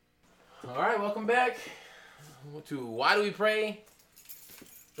All right, welcome back to Why Do We Pray?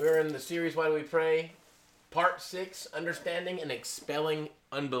 We're in the series Why Do We Pray? Part 6, Understanding and Expelling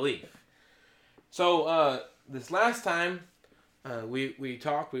Unbelief. So, this last time we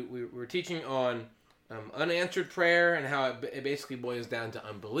talked, we were teaching on unanswered prayer and how it basically boils down to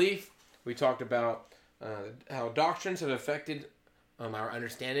unbelief. We talked about how doctrines have affected our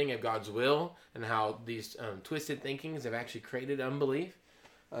understanding of God's will and how these twisted thinkings have actually created unbelief.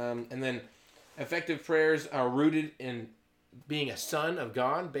 And then effective prayers are rooted in being a son of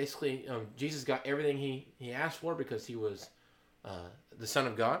God. Basically, Jesus got everything he asked for because he was the Son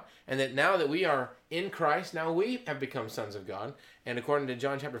of God. And that now that we are in Christ, now we have become sons of God. And according to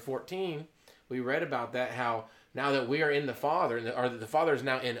John chapter 14, we read about that, how now that we are in the Father, or that the Father is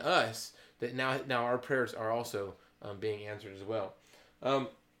now in us, that now our prayers are also being answered as well.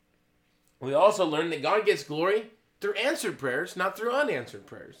 We also learned that God gets glory through answered prayers, not through unanswered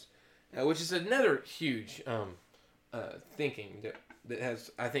prayers, which is another huge thinking that has,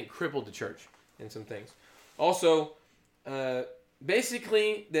 I think, crippled the church in some things. Also,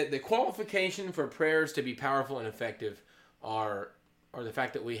 basically, the qualification for prayers to be powerful and effective are the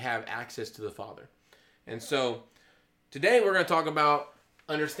fact that we have access to the Father. And so, today we're going to talk about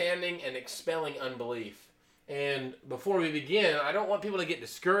understanding and expelling unbelief. And before we begin, I don't want people to get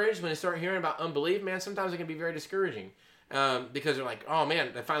discouraged when they start hearing about unbelief. Man, sometimes it can be very discouraging because they're like, oh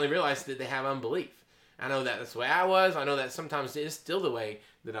man, I finally realized that they have unbelief. I know that's the way I was. I know that sometimes it is still the way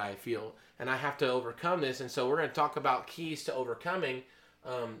that I feel. And I have to overcome this. And so we're going to talk about keys to overcoming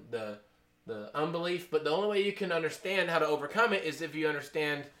the unbelief. But the only way you can understand how to overcome it is if you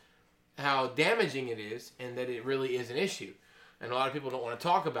understand how damaging it is and that it really is an issue. And a lot of people don't want to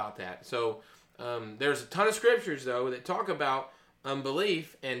talk about that. So there's a ton of scriptures, though, that talk about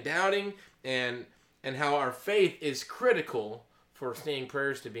unbelief and doubting and how our faith is critical for seeing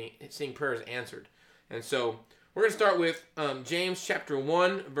prayers answered. And so we're going to start with James chapter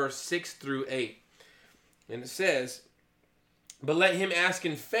 1, verse 6 through 8. And it says, "But let him ask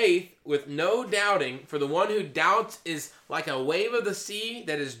in faith with no doubting, for the one who doubts is like a wave of the sea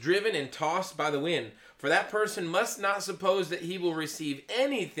that is driven and tossed by the wind. For that person must not suppose that he will receive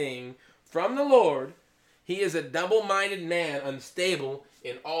anything from the Lord. He is a double-minded man, unstable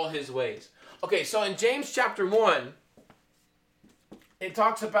in all his ways." Okay, so in James chapter 1, it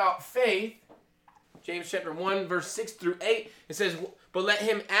talks about faith. James chapter 1, verse 6 through 8, it says, "But let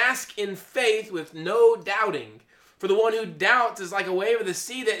him ask in faith with no doubting. For the one who doubts is like a wave of the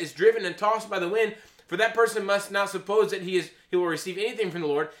sea that is driven and tossed by the wind. For that person must not suppose that he will receive anything from the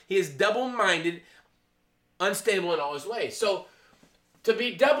Lord. He is double-minded, unstable in all his ways." So, to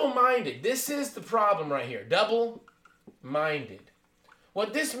be double-minded, this is the problem right here. Double-minded.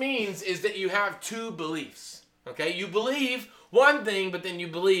 What this means is that you have two beliefs. Okay? You believe one thing, but then you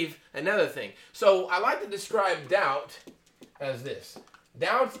believe another thing. So I like to describe doubt as this.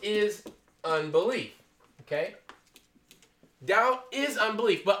 Doubt is unbelief. Okay? Doubt is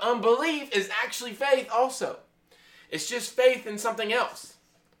unbelief, but unbelief is actually faith also. It's just faith in something else.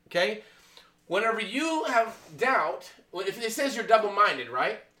 Okay? Whenever you have doubt, if it says you're double-minded,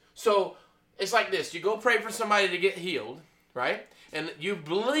 right? So it's like this. You go pray for somebody to get healed, right? And you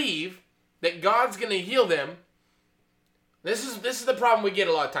believe that God's going to heal them. This is the problem we get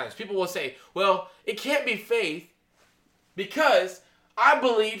a lot of times. People will say, well, it can't be faith because I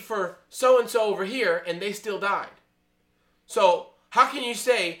believed for so-and-so over here and they still died. So how can you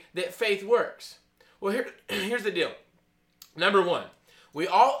say that faith works? Well, here's the deal. Number one,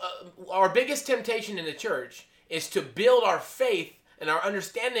 our biggest temptation in the church is to build our faith and our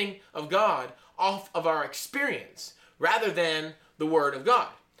understanding of God off of our experience rather than the Word of God.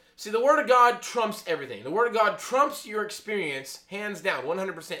 See, the Word of God trumps everything. The Word of God trumps your experience hands down,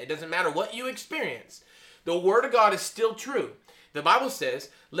 100%. It doesn't matter what you experience. The Word of God is still true. The Bible says,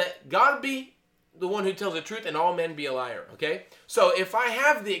 let God be the one who tells the truth and all men be a liar, okay? So if I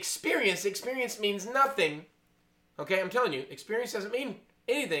have the experience means nothing. Okay, I'm telling you, experience doesn't mean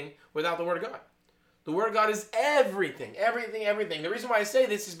anything without the Word of God. The Word of God is everything, everything, everything. The reason why I say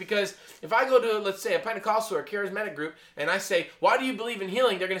this is because if I go to, let's say, a Pentecostal or a charismatic group, and I say, why do you believe in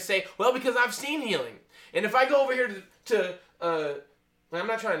healing? They're going to say, well, because I've seen healing. And if I go over here to I'm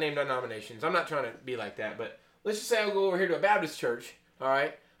not trying to name denominations. I'm not trying to be like that. But let's just say I'll go over here to a Baptist church, all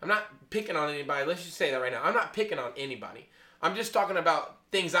right? I'm not picking on anybody. Let's just say that right now. I'm not picking on anybody. I'm just talking about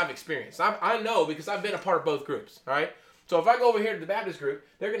things I've experienced. I know because I've been a part of both groups, all right? So if I go over here to the Baptist group,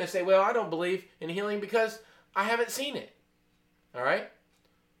 they're going to say, well, I don't believe in healing because I haven't seen it. All right?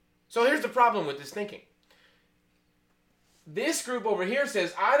 So here's the problem with this thinking. This group over here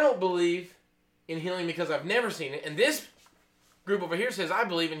says, I don't believe in healing because I've never seen it. And this group over here says, I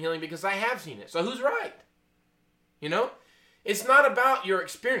believe in healing because I have seen it. So who's right? You know? It's not about your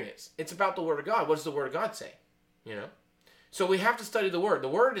experience. It's about the Word of God. What does the Word of God say? You know? So we have to study the Word. The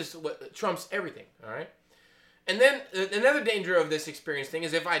Word is what trumps everything, all right? And then another danger of this experience thing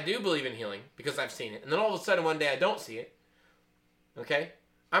is if I do believe in healing because I've seen it, and then all of a sudden one day I don't see it, okay?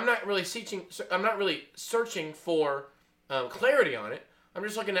 I'm not really searching for clarity on it. I'm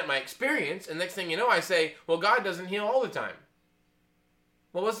just looking at my experience, and next thing you know, I say, well, God doesn't heal all the time.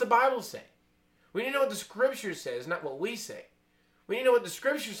 Well, what's the Bible say? We need to know what the Scripture says, not what we say. We need to know what the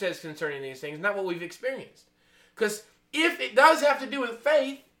Scripture says concerning these things, not what we've experienced. Because if it does have to do with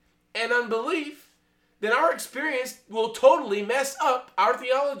faith and unbelief, then our experience will totally mess up our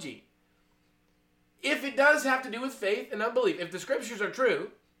theology. If it does have to do with faith and unbelief, if the Scriptures are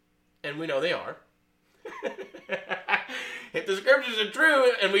true, and we know they are, if the Scriptures are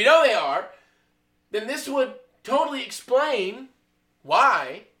true, and we know they are, then this would totally explain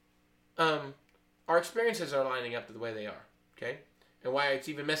why our experiences are lining up to the way they are, okay? And why it's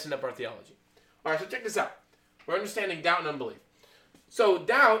even messing up our theology. All right, so check this out. We're understanding doubt and unbelief. So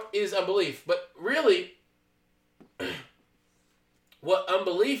doubt is unbelief, but really, what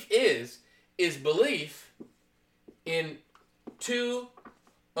unbelief is belief in two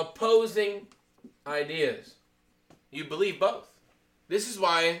opposing ideas. You believe both. This is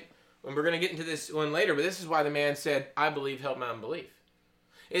why, and we're going to get into this one later, but this is why the man said, I believe, help my unbelief.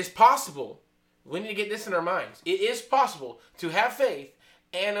 It's possible, we need to get this in our minds, it is possible to have faith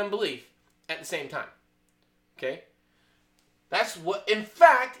and unbelief at the same time. Okay? That's what, in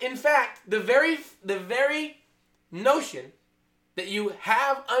fact, the very notion that you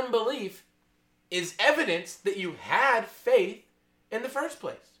have unbelief is evidence that you had faith in the first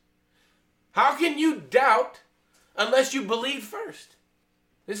place. How can you doubt unless you believe first?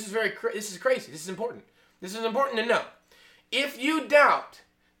 This is crazy. This is important. This is important to know. If you doubt,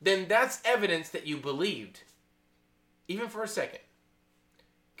 then that's evidence that you believed, even for a second.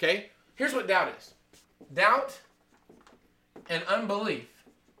 Okay? Here's what doubt is. Doubt and unbelief,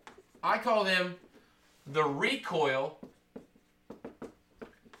 I call them the recoil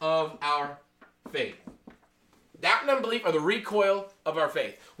of our faith. Doubt and unbelief are the recoil of our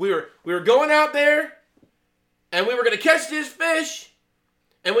faith. We were going out there, and we were going to catch this fish,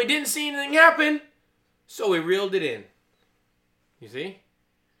 and we didn't see anything happen, so we reeled it in. You see?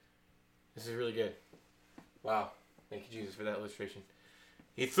 This is really good. Wow. Thank you, Jesus, for that illustration.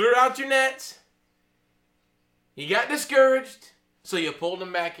 You threw out your nets. You got discouraged, so you pulled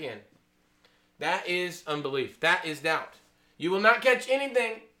them back in. That is unbelief. That is doubt. You will not catch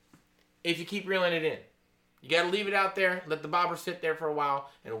anything if you keep reeling it in. You got to leave it out there, let the bobber sit there for a while,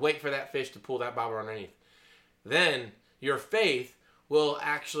 and wait for that fish to pull that bobber underneath. Then your faith will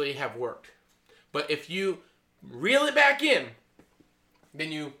actually have worked. But if you reel it back in,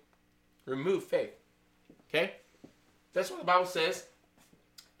 then you remove faith. Okay? That's what the Bible says.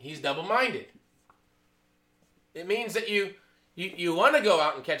 He's double-minded. It means that you want to go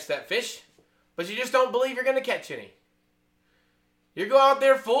out and catch that fish, but you just don't believe you're going to catch any. You go out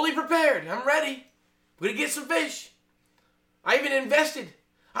there fully prepared. I'm ready. I'm going to get some fish. I even invested.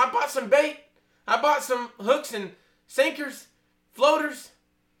 I bought some bait. I bought some hooks and sinkers, floaters,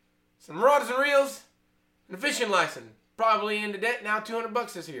 some rods and reels, and a fishing license. Probably into debt now,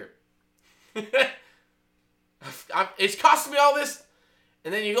 $200 this year. It's costing me all this.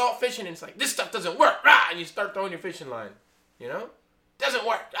 And then you go out fishing and it's like, this stuff doesn't work. Rah! And you start throwing your fishing line. You know? Doesn't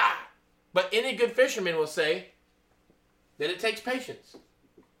work. Ah! But any good fisherman will say that it takes patience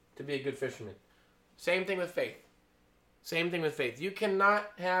to be a good fisherman. Same thing with faith. Same thing with faith. You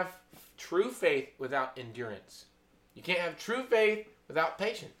cannot have true faith without endurance. You can't have true faith without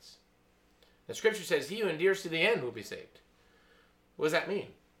patience. The Scripture says, he who endures to the end will be saved. What does that mean?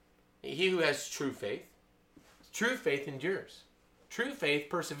 He who has true faith endures. True faith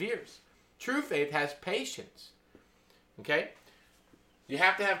perseveres. True faith has patience. Okay? You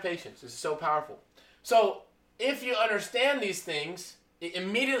have to have patience. This is so powerful. So, if you understand these things, it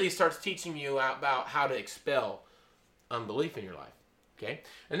immediately starts teaching you about how to expel unbelief in your life. Okay?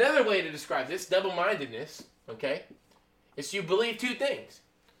 Another way to describe this, double-mindedness, okay, is you believe two things.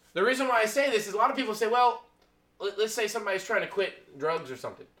 The reason why I say this is a lot of people say, well, let's say somebody's trying to quit drugs or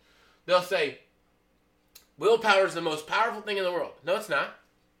something. They'll say, willpower is the most powerful thing in the world. No, it's not.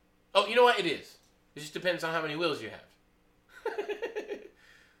 Oh, you know what? It is. It just depends on how many wills you have.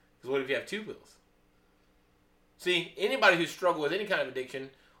 Because what if you have two wills? See, anybody who's struggled with any kind of addiction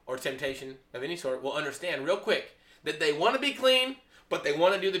or temptation of any sort will understand real quick that they want to be clean, but they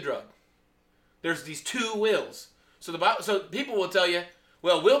want to do the drug. There's these two wills. So people will tell you,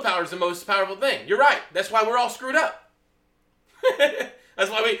 well, willpower is the most powerful thing. You're right. That's why we're all screwed up. That's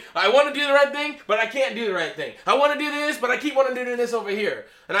why I want to do the right thing, but I can't do the right thing. I want to do this, but I keep wanting to do this over here.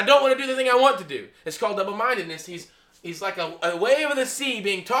 And I don't want to do the thing I want to do. It's called double-mindedness. He's like a wave of the sea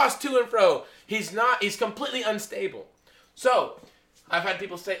being tossed to and fro. He's completely unstable. So, I've had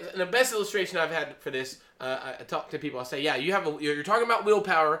people say, and the best illustration I've had for this, I talk to people, I say, yeah, you're talking about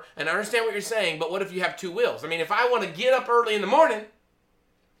willpower, and I understand what you're saying, but what if you have two wills? I mean, if I want to get up early in the morning,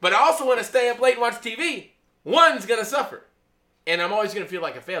 but I also want to stay up late and watch TV, one's going to suffer. And I'm always going to feel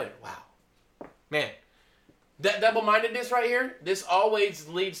like a failure. Wow. Man. That double-mindedness right here, this always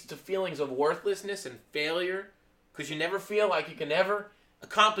leads to feelings of worthlessness and failure because you never feel like you can ever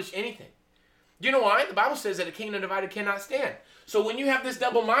accomplish anything. Do you know why? The Bible says that a kingdom divided cannot stand. So when you have this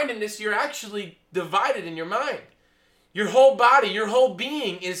double-mindedness, you're actually divided in your mind. Your whole body, your whole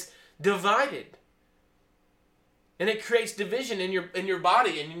being is divided. And it creates division in your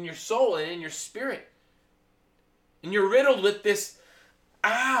body and in your soul and in your spirit. And you're riddled with this,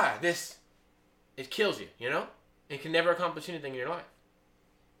 it kills you, you know? It can never accomplish anything in your life.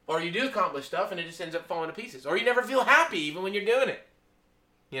 Or you do accomplish stuff and it just ends up falling to pieces. Or you never feel happy even when you're doing it.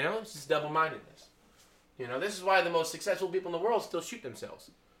 You know, it's just double-mindedness. You know, this is why the most successful people in the world still shoot themselves.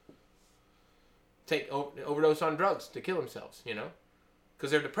 Take overdose on drugs to kill themselves, you know?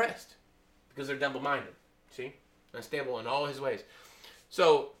 Because they're depressed. Because they're double-minded. See? Unstable in all his ways.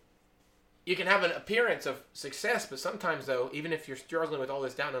 So, you can have an appearance of success, but sometimes, though, even if you're struggling with all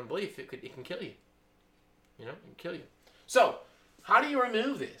this doubt and unbelief, it can kill you. You know, it can kill you. So, how do you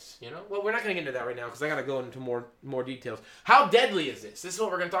remove this? You know, well, we're not going to get into that right now because I got to go into more details. How deadly is this? This is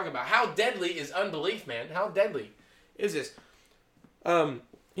what we're going to talk about. How deadly is unbelief, man? How deadly is this?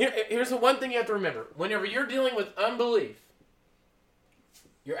 Here's the one thing you have to remember. Whenever you're dealing with unbelief,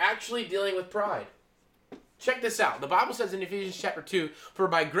 you're actually dealing with pride. Check this out. The Bible says in Ephesians chapter 2, for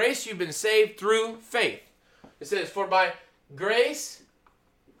by grace you've been saved through faith. It says, for by grace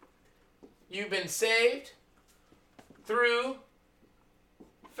you've been saved through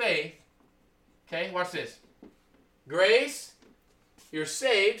faith. Okay, watch this. Grace, you're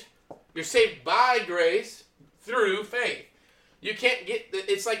saved by grace through faith. You can't get,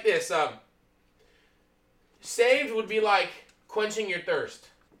 it's like this. Saved would be like quenching your thirst.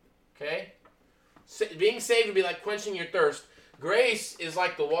 Okay? Being saved would be like quenching your thirst. Grace is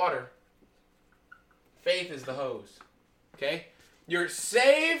like the water. Faith is the hose. Okay? You're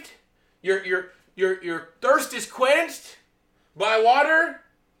saved. Your thirst is quenched by water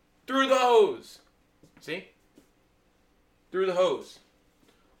through the hose. See? Through the hose.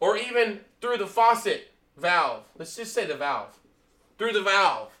 Or even through the faucet valve. Let's just say the valve. Through the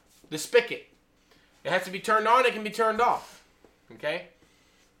valve. The spigot. It has to be turned on. It can be turned off. Okay?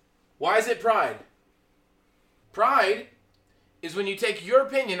 Why is it pride? Pride is when you take your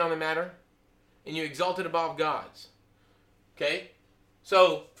opinion on the matter and you exalt it above God's. Okay?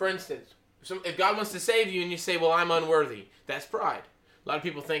 So, for instance, if God wants to save you and you say, well, I'm unworthy, that's pride. A lot of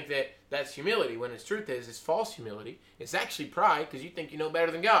people think that that's humility, when its truth is it's false humility. It's actually pride because you think you know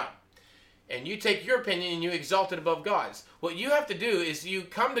better than God. And you take your opinion and you exalt it above God's. What you have to do is you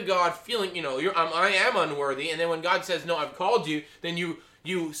come to God feeling, you know, I am unworthy, and then when God says, no, I've called you, then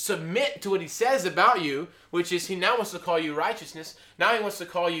you submit to what he says about you, which is he now wants to call you righteousness. Now he wants to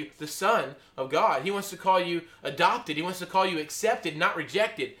call you the son of God. He wants to call you adopted. He wants to call you accepted, not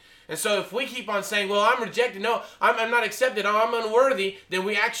rejected. And so if we keep on saying, well, I'm rejected, no, I'm not accepted, I'm unworthy, then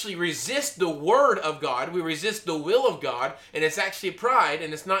we actually resist the word of God. We resist the will of God, and it's actually pride,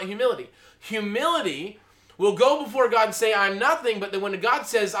 and it's not humility. Humility will go before God and say, I'm nothing, but then when God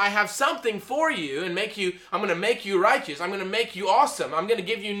says, I have something for you and I'm going to make you righteous, I'm going to make you awesome, I'm going to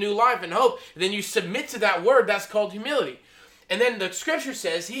give you new life and hope, then you submit to that word, that's called humility. And then the scripture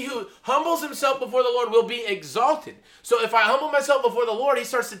says, he who humbles himself before the Lord will be exalted. So if I humble myself before the Lord, he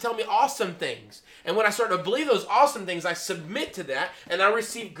starts to tell me awesome things. And when I start to believe those awesome things, I submit to that and I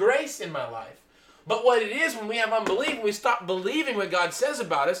receive grace in my life. But what it is when we have unbelief, when we stop believing what God says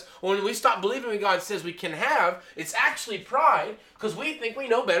about us, or when we stop believing what God says we can have, it's actually pride because we think we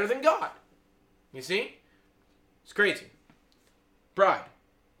know better than God. You see? It's crazy. Pride.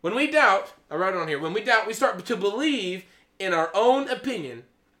 When we doubt, I write it on here, when we doubt, we start to believe in our own opinion,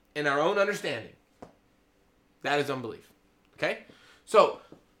 in our own understanding. That is unbelief. Okay? So,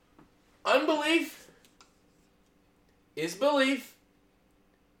 unbelief is belief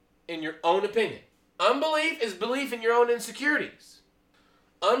in your own opinion. Unbelief is belief in your own insecurities.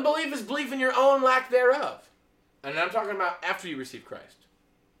 Unbelief is belief in your own lack thereof. And I'm talking about after you receive Christ.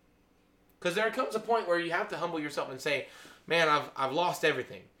 Because there comes a point where you have to humble yourself and say, man, I've lost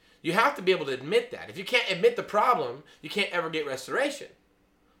everything. You have to be able to admit that. If you can't admit the problem, you can't ever get restoration.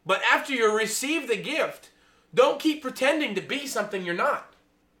 But after you receive the gift, Don't keep pretending to be something you're not.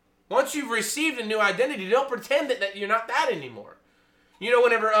 Once you've received a new identity, don't pretend that you're not that anymore. You know,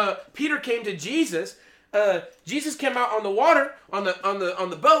 whenever Peter came to Jesus, Jesus came out on the water, on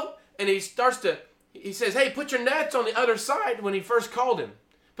the boat, and he says, hey, put your nets on the other side when he first called him.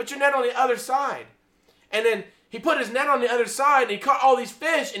 Put your net on the other side. And then he put his net on the other side, and he caught all these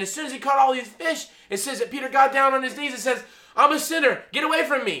fish. And as soon as he caught all these fish, it says that Peter got down on his knees and says, I'm a sinner. Get away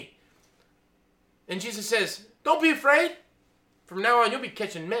from me. And Jesus says, don't be afraid. From now on, you'll be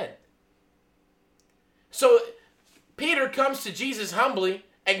catching men. So Peter comes to Jesus humbly,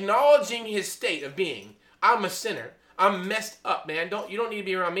 acknowledging his state of being. I'm a sinner. I'm messed up, man. You don't need to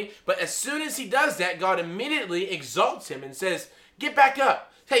be around me. But as soon as he does that, God immediately exalts him and says, get back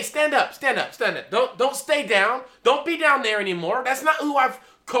up. Hey, stand up, stand up, stand up. Don't stay down. Don't be down there anymore. That's not who I've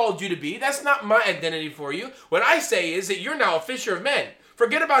called you to be. That's not my identity for you. What I say is that you're now a fisher of men.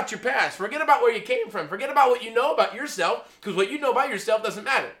 Forget about your past. Forget about where you came from. Forget about what you know about yourself, because what you know about yourself doesn't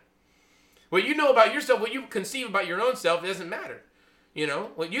matter. What you know about yourself, what you conceive about your own self, doesn't matter. You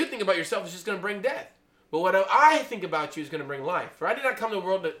know, what you think about yourself is just going to bring death. But what I think about you is going to bring life. For I did not come to the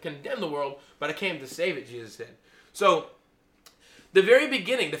world to condemn the world, but I came to save it, Jesus said. So, the very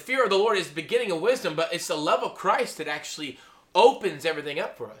beginning, the fear of the Lord is the beginning of wisdom, but it's the love of Christ that actually opens everything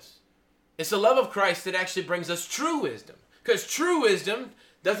up for us. It's the love of Christ that actually brings us true wisdom. Because true wisdom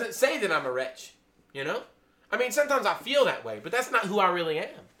doesn't say that I'm a wretch, you know? I mean, sometimes I feel that way, but that's not who I really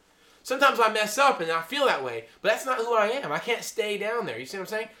am. Sometimes I mess up and I feel that way, but that's not who I am. I can't stay down there. You see what I'm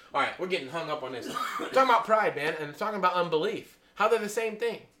saying? All right, we're getting hung up on this. I'm talking about pride, man, and I'm talking about unbelief. How they're the same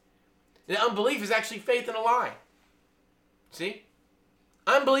thing. And unbelief is actually faith in a lie. See?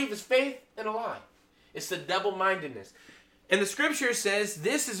 Unbelief is faith in a lie. It's the double-mindedness. And the scripture says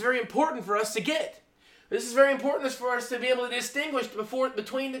this is very important for us to get. This is very important for us to be able to distinguish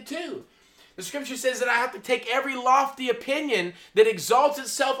between the two. The scripture says that I have to take every lofty opinion that exalts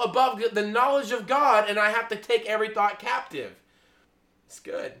itself above the knowledge of God, and I have to take every thought captive. It's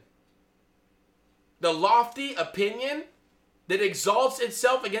good. The lofty opinion that exalts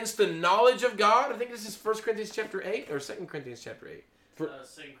itself against the knowledge of God. I think this is 1 Corinthians chapter 8 or 2 Corinthians chapter 8. 2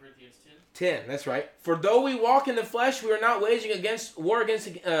 Corinthians 10, that's right. For though we walk in the flesh, we are not waging war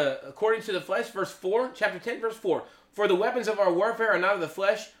against according to the flesh. Verse 4, chapter 10, verse 4. For the weapons of our warfare are not of the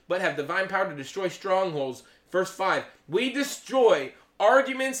flesh, but have divine power to destroy strongholds. Verse 5. We destroy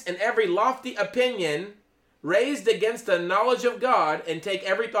arguments and every lofty opinion raised against the knowledge of God, and take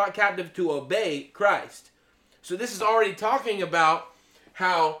every thought captive to obey Christ. So this is already talking about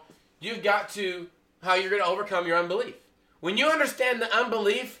how you're going to overcome your unbelief. When you understand that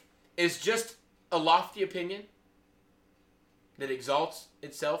unbelief is just a lofty opinion that exalts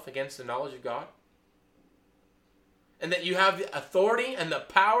itself against the knowledge of God, and that you have the authority and the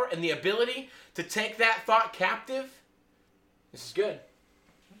power and the ability to take that thought captive, this is good.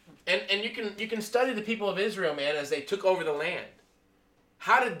 And you can study the people of Israel, man, as they took over the land.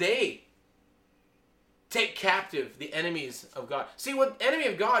 How did they take captive the enemies of God? See, what enemy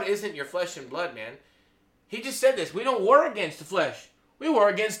of God isn't your flesh and blood, man. He just said this. We don't war against the flesh. We war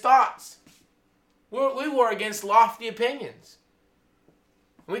against thoughts. We war against lofty opinions.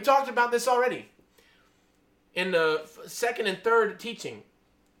 And we talked about this already in the second and third teaching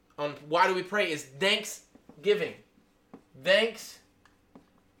on why do we pray is thanksgiving. Thanksgiving.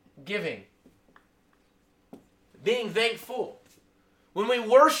 Being thankful. When we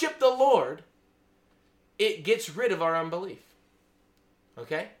worship the Lord, it gets rid of our unbelief.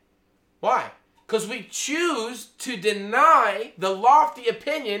 Okay? Why? Because we choose to deny the lofty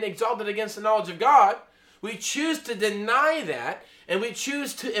opinion exalted against the knowledge of God. We choose to deny that, and we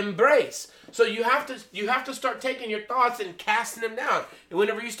choose to embrace. So you have to start taking your thoughts and casting them down. And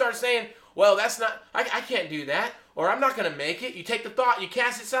whenever you start saying, well, that's not, I can't do that, or I'm not going to make it, you take the thought, you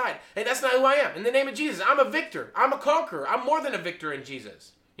cast it aside. Hey, that's not who I am. In the name of Jesus, I'm a victor. I'm a conqueror. I'm more than a victor in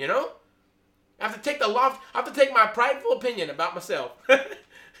Jesus. You know? I have to take my prideful opinion about myself.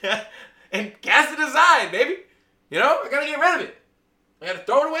 And cast it aside, baby. You know, I got to get rid of it. I got to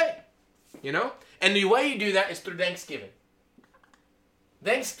throw it away. You know? And the way you do that is through thanksgiving.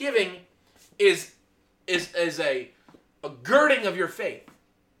 Thanksgiving is a girding of your faith.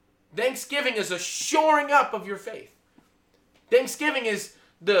 Thanksgiving is a shoring up of your faith. Thanksgiving is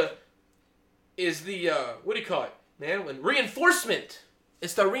the what do you call it, man? Reinforcement.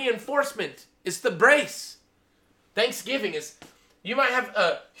 It's the reinforcement. It's the brace. Thanksgiving is, you might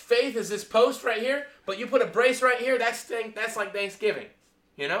have faith as this post right here, but you put a brace right here, that's like Thanksgiving.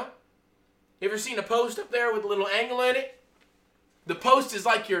 You know? You ever seen a post up there with a little angle in it? The post is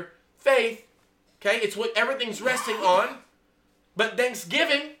like your faith, okay? It's what everything's resting on. But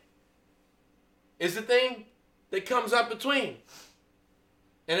Thanksgiving is the thing that comes up between.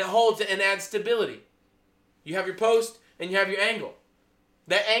 And it holds it and adds stability. You have your post and you have your angle.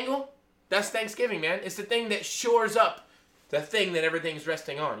 That angle, that's thanksgiving, man. It's the thing that shores up the thing that everything's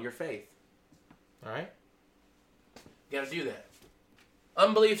resting on, your faith. All right? You got to do that.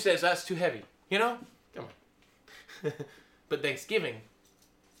 Unbelief says, that's too heavy. You know? Come on. But thanksgiving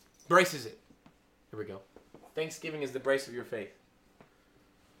braces it. Here we go. Thanksgiving is the brace of your faith.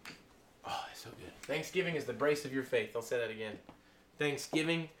 Oh, it's so good. Thanksgiving is the brace of your faith. I'll say that again.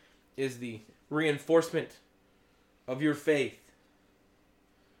 Thanksgiving is the reinforcement of your faith.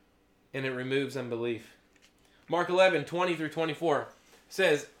 And it removes unbelief. Mark 11, 20 through 24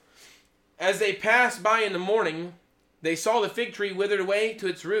 says, as they passed by in the morning, they saw the fig tree withered away to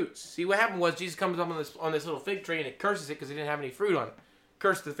its roots. See, what happened was Jesus comes up on this little fig tree and it curses it because it didn't have any fruit on it.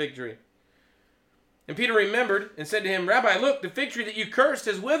 Cursed the fig tree. And Peter remembered and said to him, Rabbi, look, the fig tree that you cursed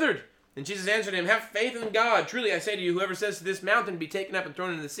has withered. And Jesus answered him, have faith in God. Truly I say to you, whoever says to this mountain, be taken up and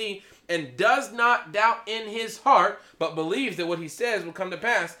thrown into the sea, and does not doubt in his heart, but believes that what he says will come to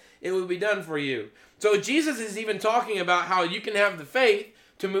pass, it will be done for you. So Jesus is even talking about how you can have the faith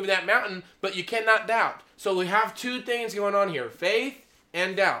to move that mountain, but you cannot doubt. So we have two things going on here, faith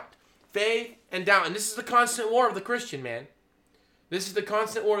and doubt. Faith and doubt. And this is the constant war of the Christian, man. This is the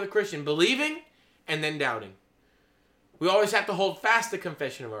constant war of the Christian, believing and then doubting. We always have to hold fast the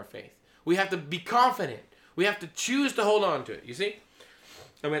confession of our faith. We have to be confident. We have to choose to hold on to it, you see?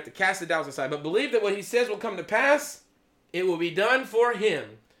 And we have to cast the doubts aside. But believe that what he says will come to pass. It will be done for him.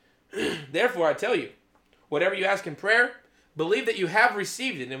 Therefore, I tell you, whatever you ask in prayer, believe that you have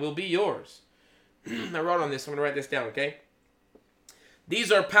received it and it will be yours. I wrote on this. I'm going to write this down, okay?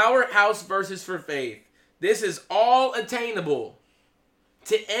 These are powerhouse verses for faith. This is all attainable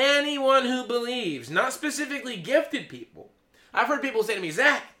to anyone who believes, not specifically gifted people. I've heard people say to me,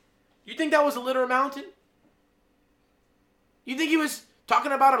 Zach, you think that was a literal mountain? You think he was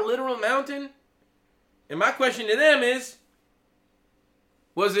talking about a literal mountain? And my question to them is,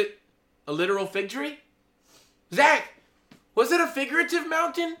 was it a literal fig tree? Zach, was it a figurative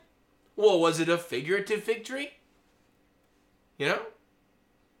mountain? Well, was it a figurative fig tree? You know?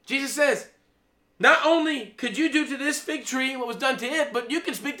 Jesus says, not only could you do to this fig tree what was done to it, but you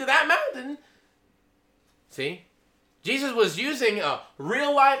can speak to that mountain. See? Jesus was using a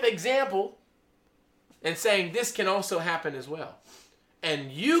real-life example and saying this can also happen as well.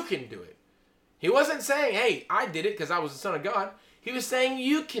 And you can do it. He wasn't saying, hey, I did it because I was the Son of God. He was saying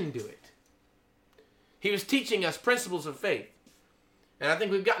you can do it. He was teaching us principles of faith. And I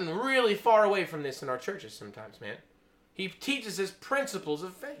think we've gotten really far away from this in our churches sometimes, man. He teaches us principles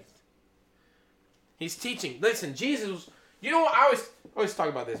of faith. He's teaching. Listen, Jesus, you know what? I always talk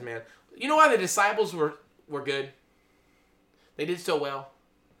about this, man. You know why the disciples were good? They did so well.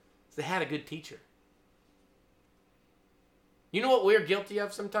 They had a good teacher. You know what we're guilty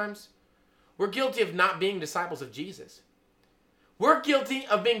of sometimes? We're guilty of not being disciples of Jesus. We're guilty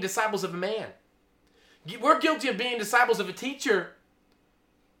of being disciples of a man. We're guilty of being disciples of a teacher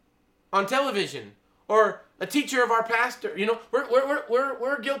on television or a teacher of our pastor. You know,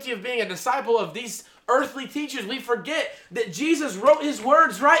 we're guilty of being a disciple of these earthly teachers. We forget that Jesus wrote his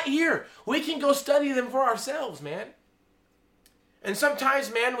words right here. We can go study them for ourselves, man. And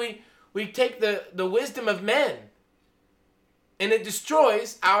sometimes, man, we take the wisdom of men and it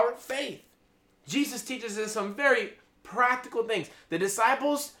destroys our faith. Jesus teaches us some very practical things. The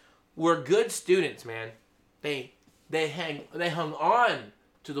disciples were good students, man. They hung on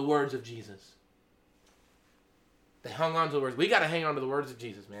to the words of Jesus. They hung on to the words. We got to hang on to the words of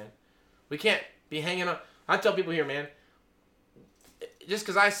Jesus, man. We can't be hanging on. I tell people here, man, just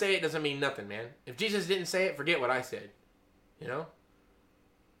because I say it doesn't mean nothing, man. If Jesus didn't say it, forget what I said. You know?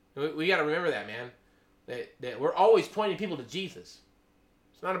 We got to remember that, man. That we're always pointing people to Jesus.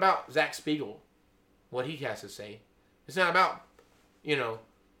 It's not about Zach Spiegel, what he has to say. It's not about,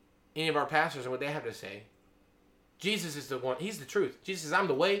 any of our pastors and what they have to say. Jesus is the one. He's the truth. Jesus says, I'm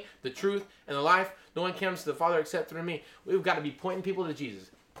the way, the truth, and the life. No one comes to the Father except through me. We've got to be pointing people to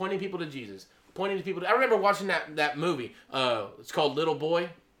Jesus. Pointing people to Jesus. Pointing to people. I remember watching that movie. It's called Little Boy.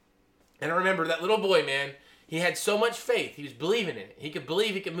 And I remember that little boy, man, he had so much faith. He was believing in it. He could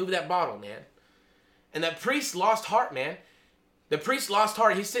believe he could move that bottle, man. And that priest lost heart, man. The priest lost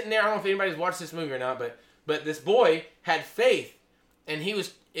heart. He's sitting there. I don't know if anybody's watched this movie or not, but this boy had faith. And it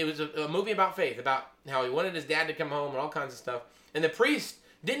was a movie about faith, about how he wanted his dad to come home and all kinds of stuff. And the priest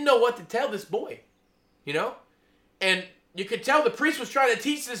didn't know what to tell this boy, And you could tell the priest was trying to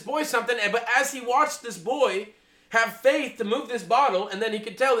teach this boy something, but as he watched this boy have faith to move this bottle, and then he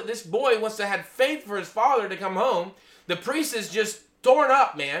could tell that this boy wants to have faith for his father to come home, the priest is just torn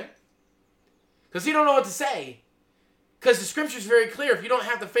up, man. Because he don't know what to say. Because the scripture is very clear. If you don't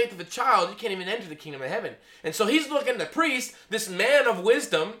have the faith of a child, you can't even enter the kingdom of heaven. And so he's looking, the priest, this man of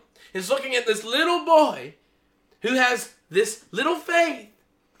wisdom, is looking at this little boy who has this little faith.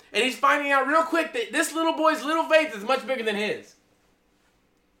 And he's finding out real quick that this little boy's little faith is much bigger than his.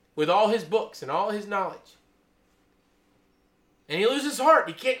 With all his books and all his knowledge. And he loses heart.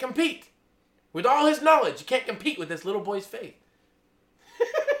 He can't compete. With all his knowledge, he can't compete with this little boy's faith.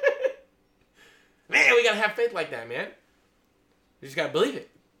 Man, we got to have faith like that, man. We just got to believe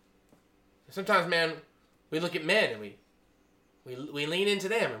it. Sometimes, man, we look at men and we lean into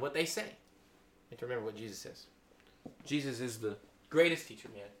them and what they say. You have to remember what Jesus says. Jesus is the greatest teacher,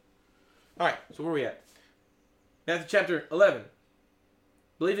 man. All right, so where are we at? Matthew chapter 11.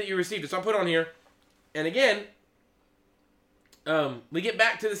 Believe that you received it. So I'll put on here. And again, we get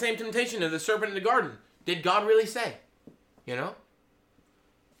back to the same temptation of the serpent in the garden. Did God really say? You know?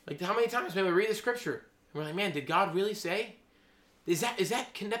 Like, how many times, man, we read the scripture and we're like, man, did God really say?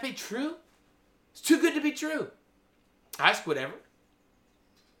 Can that be true? It's too good to be true. Ask whatever.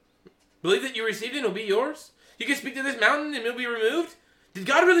 Believe that you received it and it'll be yours. You can speak to this mountain and it'll be removed. Did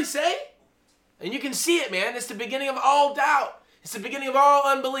God really say? And you can see it, man. It's the beginning of all doubt. It's the beginning of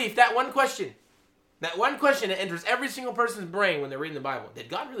all unbelief. That one question. That one question that enters every single person's brain when they're reading the Bible. Did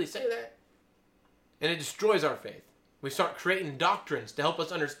God really say that? And it destroys our faith. We start creating doctrines to help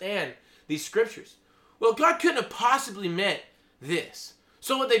us understand these scriptures. Well, God couldn't have possibly meant this.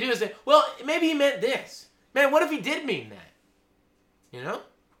 So what they do is say, well, maybe he meant this. Man, what if he did mean that? You know?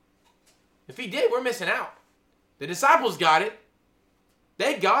 If he did, we're missing out. The disciples got it.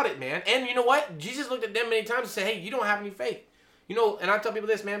 They got it, man. And you know what? Jesus looked at them many times and said, hey, you don't have any faith. You know, and I tell people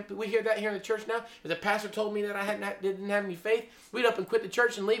this, man. We hear that here in the church now. If the pastor told me that I didn't have any faith, we'd up and quit the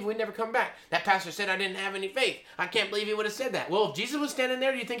church and leave. We'd never come back. That pastor said I didn't have any faith. I can't believe he would have said that. Well, if Jesus was standing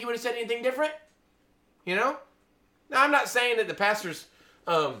there, do you think he would have said anything different? You know? Now, I'm not saying that the pastors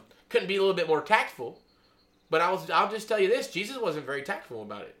couldn't be a little bit more tactful, but I'll just tell you this. Jesus wasn't very tactful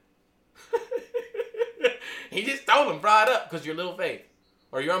about it. He just told them, fry it up because your little faith,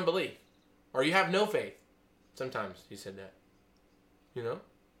 or your unbelief, or you have no faith. Sometimes he said that. You know?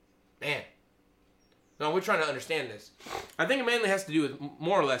 Man. No, we're trying to understand this. I think it mainly has to do with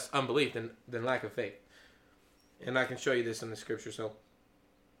more or less unbelief than lack of faith. And I can show you this in the scripture. So,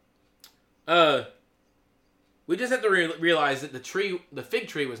 we just have to realize that the fig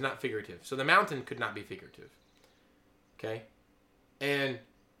tree was not figurative. So the mountain could not be figurative. Okay? And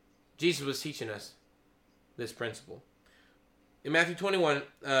Jesus was teaching us this principle. In Matthew 21,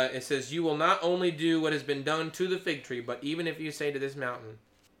 it says, you will not only do what has been done to the fig tree, but even if you say to this mountain,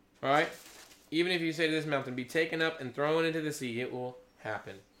 all right? Even if you say to this mountain, be taken up and thrown into the sea, it will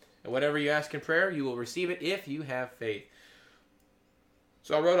happen. And whatever you ask in prayer, you will receive it if you have faith.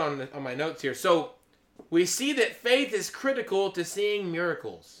 So I wrote on my notes here. So we see that faith is critical to seeing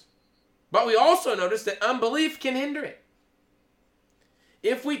miracles. But we also notice that unbelief can hinder it.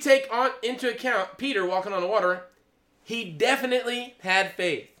 If we take into account Peter walking on the water, he definitely had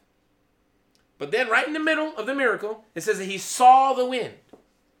faith. But then right in the middle of the miracle, it says that he saw the wind.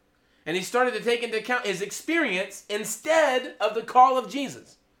 And he started to take into account his experience instead of the call of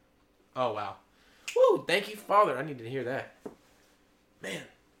Jesus. Oh, wow. Woo, thank you, Father. I needed to hear that. Man,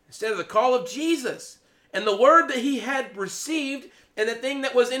 instead of the call of Jesus and the word that he had received and the thing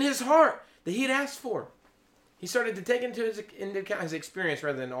that was in his heart that he had asked for. He started to take into account his experience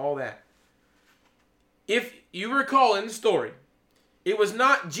rather than all that. If you recall in the story, it was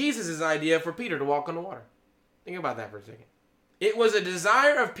not Jesus' idea for Peter to walk on the water. Think about that for a second. It was a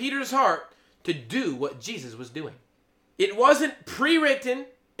desire of Peter's heart to do what Jesus was doing. It wasn't pre-written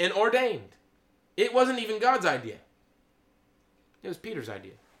and ordained. It wasn't even God's idea. It was Peter's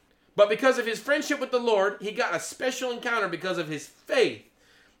idea. But because of his friendship with the Lord, he got a special encounter because of his faith.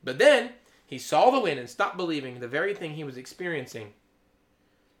 But then he saw the wind and stopped believing the very thing he was experiencing.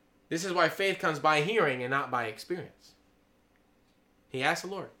 This is why faith comes by hearing and not by experience. He asked the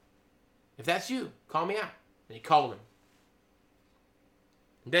Lord, if that's you, call me out. And he called him.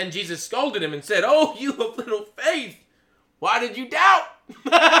 Then Jesus scolded him and said, oh, you of little faith, why did you doubt?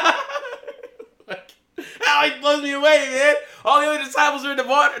 How he blows me away, man. All the other disciples are in the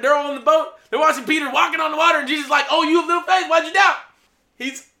water. They're all in the boat. They're watching Peter walking on the water. And Jesus is like, oh, you of little faith, why'd you doubt?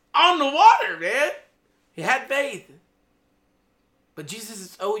 He's on the water, man. He had faith. But Jesus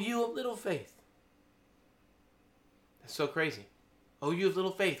is, oh, you of little faith. That's so crazy. Oh, you of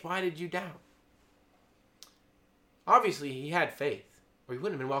little faith, why did you doubt? Obviously, he had faith, or he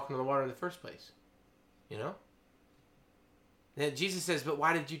wouldn't have been walking on the water in the first place. You know? And Jesus says, but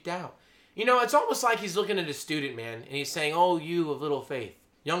why did you doubt? You know, it's almost like he's looking at a student, man, and he's saying, oh, you of little faith,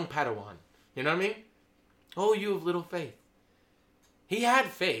 young Padawan. You know what I mean? Oh, you of little faith. He had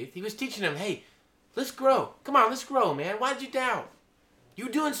faith. He was teaching them, hey, let's grow. Come on, let's grow, man. Why did you doubt? You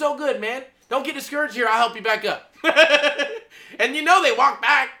doing so good, man. Don't get discouraged here. I'll help you back up. And you know they walked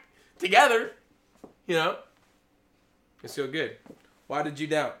back together. You know. It's so good. Why did you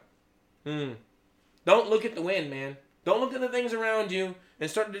doubt? Don't look at the wind, man. Don't look at the things around you and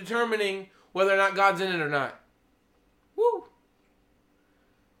start determining whether or not God's in it or not. Woo!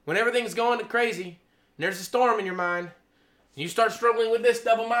 When everything's going crazy and there's a storm in your mind, and you start struggling with this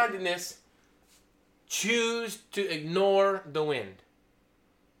double-mindedness, choose to ignore the wind.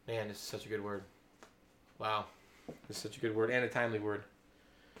 Man, this is such a good word. Wow. This is such a good word and a timely word.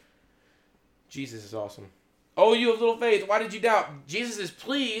 Jesus is awesome. Oh, you of little faith, why did you doubt? Jesus is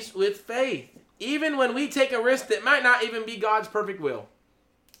pleased with faith, even when we take a risk that might not even be God's perfect will.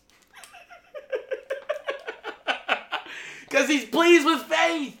 Because he's pleased with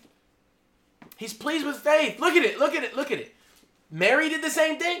faith. He's pleased with faith. Look at it, look at it, look at it. Mary did the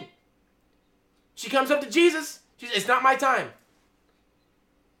same thing. She comes up to Jesus. She says, it's not my time.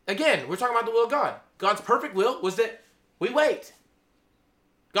 Again, we're talking about the will of God. God's perfect will was that we wait.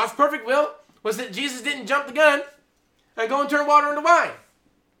 God's perfect will was that Jesus didn't jump the gun and go and turn water into wine.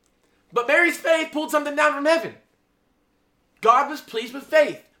 But Mary's faith pulled something down from heaven. God was pleased with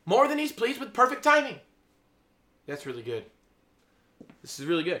faith more than he's pleased with perfect timing. That's really good. This is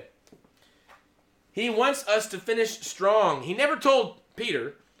really good. He wants us to finish strong. He never told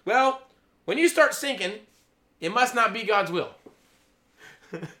Peter, well, when you start sinking, it must not be God's will.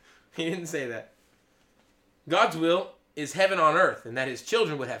 He didn't say that. God's will is heaven on earth, and that his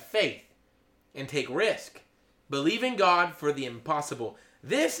children would have faith and take risk, believing God for the impossible.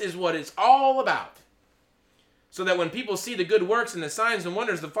 This is what it's all about. So that when people see the good works and the signs and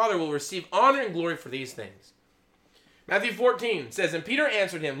wonders, the Father will receive honor and glory for these things. Matthew 14 says, and Peter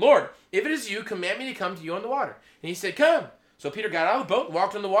answered him, Lord, if it is you, command me to come to you on the water. And he said, come. So Peter got out of the boat,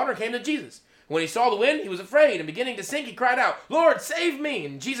 walked on the water, and came to Jesus. When he saw the wind, he was afraid, and beginning to sink, he cried out, Lord, save me!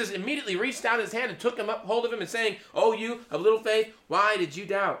 And Jesus immediately reached out his hand and took him up, hold of him, and saying, Oh, you of little faith, why did you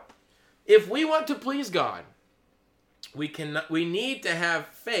doubt? If we want to please God, we need to have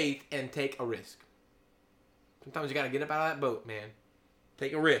faith and take a risk. Sometimes you got to get up out of that boat, man.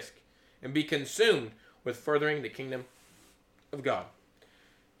 Take a risk and be consumed with furthering the kingdom of God.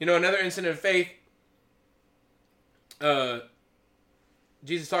 You know, another incident of faith,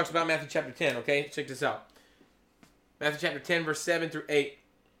 Jesus talks about Matthew chapter 10, okay? Check this out. Matthew chapter 10, verse 7 through 8.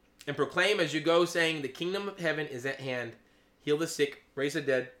 And proclaim as you go, saying, the kingdom of heaven is at hand. Heal the sick, raise the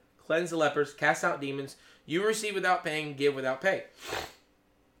dead, cleanse the lepers, cast out demons. You receive without paying, give without pay.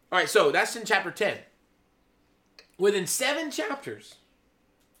 All right, so that's in chapter 10. Within 7 chapters,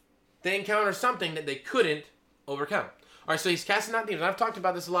 they encounter something that they couldn't overcome. All right, so he's casting out demons. I've talked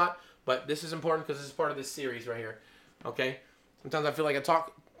about this a lot, but this is important because this is part of this series right here. Okay? Sometimes I feel like I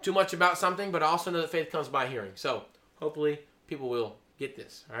talk too much about something, but I also know that faith comes by hearing. So hopefully people will get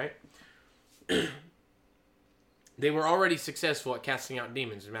this, all right? They were already successful at casting out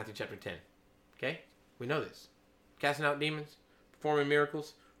demons in Matthew chapter 10. Okay? We know this. Casting out demons, performing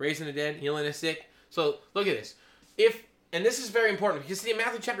miracles, raising the dead, healing the sick. So look at this. And this is very important because see, in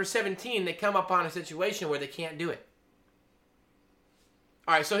Matthew chapter 17, they come upon a situation where they can't do it.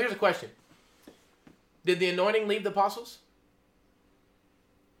 All right, so here's a question. Did the anointing leave the apostles?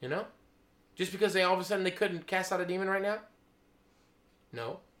 You know? Just because all of a sudden they couldn't cast out a demon right now?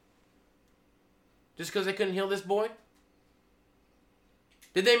 No. Just because they couldn't heal this boy?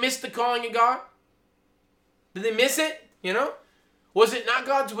 Did they miss the calling of God? Did they miss it? You know? Was it not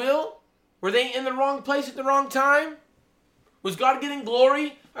God's will? Were they in the wrong place at the wrong time? Was God getting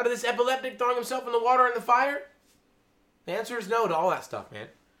glory out of this epileptic throwing himself in the water and the fire? The answer is no to all that stuff, man.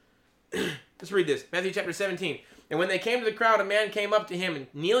 Let's read this. Matthew chapter 17. And when they came to the crowd, a man came up to him and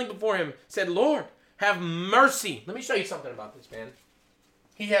kneeling before him said, Lord, have mercy. Let me show you something about this, man.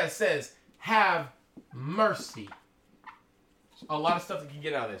 He says, have mercy. A lot of stuff that you can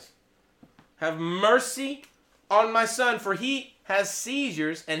get out of this. Have mercy on my son, for he has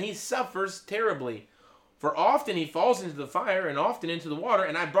seizures and he suffers terribly. For often he falls into the fire and often into the water,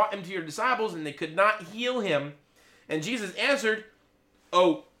 and I brought him to your disciples, and they could not heal him. And Jesus answered,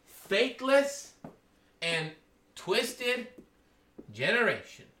 O faithless and twisted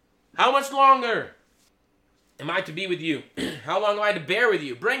generation, how much longer am I to be with you? How long am I to bear with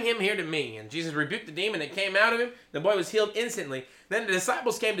you? Bring him here to me. And Jesus rebuked the demon that came out of him. The boy was healed instantly. Then the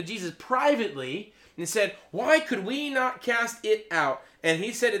disciples came to Jesus privately and said, why could we not cast it out? And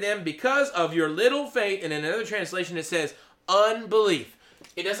he said to them, because of your little faith. And in another translation it says, unbelief.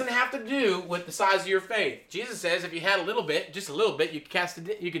 It doesn't have to do with the size of your faith. Jesus says if you had a little bit, just a little bit,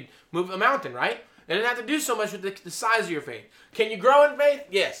 you could move a mountain, right? It doesn't have to do so much with the size of your faith. Can you grow in faith?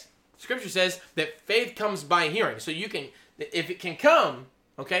 Yes. Scripture says that faith comes by hearing. So you can, if it can come,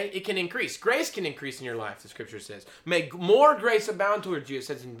 okay, it can increase. Grace can increase in your life, the Scripture says. May more grace abound towards you, it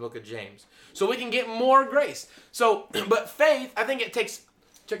says in the book of James. So we can get more grace. So, but faith, I think it takes,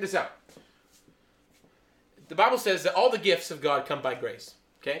 check this out. The Bible says that all the gifts of God come by grace,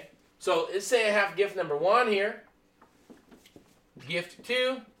 okay? So let's say I have gift number 1 here, gift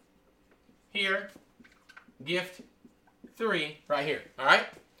 2 here, gift 3 right here, all right?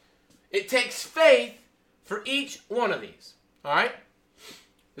 It takes faith for each one of these, all right?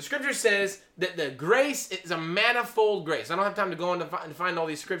 The Scripture says that the grace is a manifold grace. I don't have time to go on and find all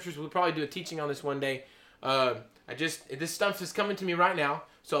these scriptures. We'll probably do a teaching on this one day. This stuff is coming to me right now,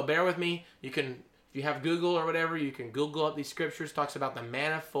 so bear with me. You can, if you have Google or whatever, you can Google up these scriptures. It talks about the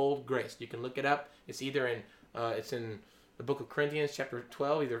manifold grace. You can look it up. It's either in the book of Corinthians chapter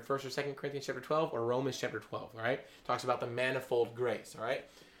 12, either 1st or 2nd Corinthians chapter 12, or Romans chapter 12. All right, it talks about the manifold grace. All right,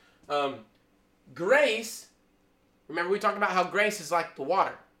 grace. Remember, we talked about how grace is like the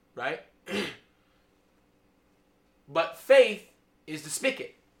water, right? But faith is the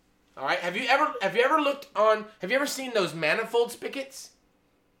spigot. All right. Have you ever seen those manifold spigots?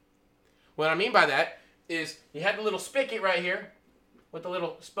 What I mean by that is you have the little spigot right here with the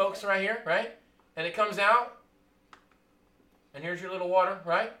little spokes right here, right? And it comes out, and here's your little water,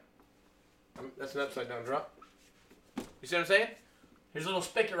 right? That's an upside down drop. You see what I'm saying? Here's a little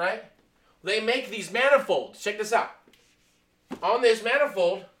spigot, right? They make these manifolds. Check this out. On this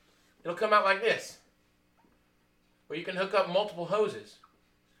manifold, it'll come out like this, where you can hook up multiple hoses.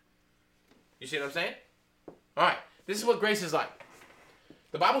 You see what I'm saying? All right. This is what grace is like.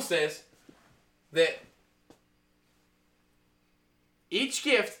 The Bible says that each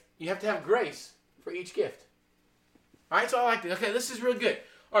gift, you have to have grace for each gift. All right, so I like this. Okay, this is real good.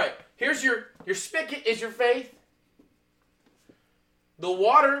 All right, here's your spigot is your faith. The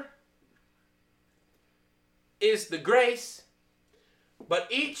water is the grace, but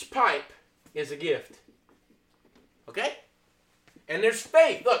each pipe is a gift. Okay? And there's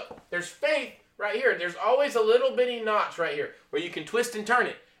faith. Look, there's faith right here. There's always a little bitty notch right here where you can twist and turn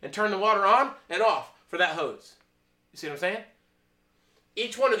it and turn the water on and off for that hose. You see what I'm saying?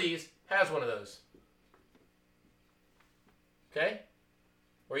 Each one of these has one of those. Okay?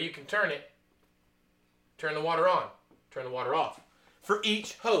 Where you can turn it, turn the water on, turn the water off for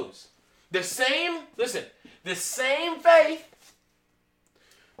each hose. The same faith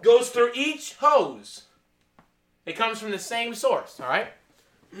goes through each hose. It comes from the same source, all right?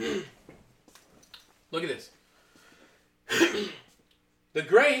 Look at this. The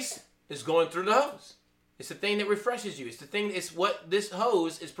grace is going through the hose. It's the thing that refreshes you. It's what this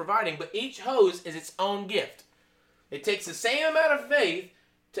hose is providing, but each hose is its own gift. It takes the same amount of faith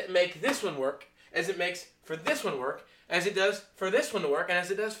to make this one work as it makes for this one work, as it does for this one to work, and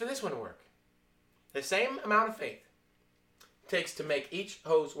as it does for this one to work. The same amount of faith it takes to make each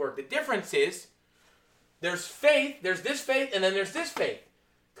hose work. The difference is there's faith, there's this faith, and then there's this faith.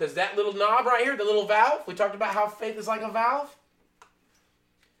 Because that little knob right here, the little valve, we talked about how faith is like a valve.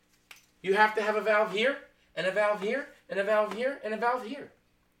 You have to have a valve here, and a valve here, and a valve here, and a valve here.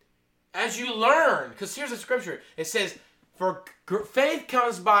 As you learn, because here's the scripture. It says, for faith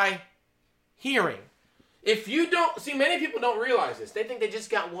comes by hearing. If you don't, see, many people don't realize this. They think they just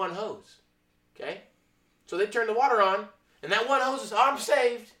got one hose. Okay? So they turn the water on, and that one hose is, I'm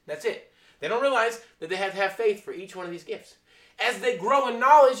saved. That's it. They don't realize that they have to have faith for each one of these gifts. As they grow in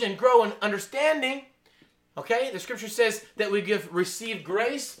knowledge and grow in understanding, okay, the scripture says that we receive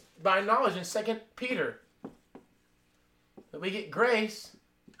grace by knowledge in 2 Peter. That we get grace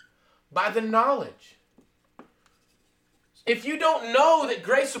by the knowledge. If you don't know that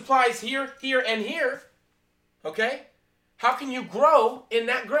grace applies here, here, and here, okay, how can you grow in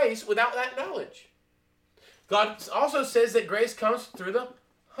that grace without that knowledge? God also says that grace comes through the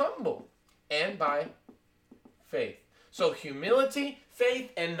humble and by faith. So humility,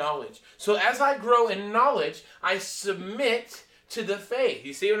 faith, and knowledge. So as I grow in knowledge, I submit to the faith.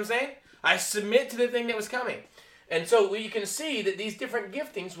 You see what I'm saying? I submit to the thing that was coming. And so you can see that these different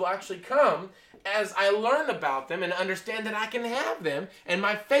giftings will actually come as I learn about them and understand that I can have them. And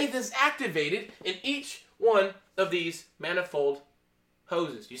my faith is activated in each one of these manifold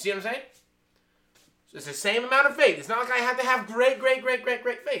hoses. You see what I'm saying? So it's the same amount of faith. It's not like I have to have great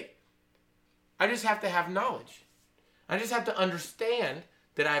faith. I just have to have knowledge. I just have to understand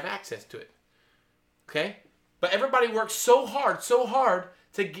that I have access to it. Okay? But everybody works so hard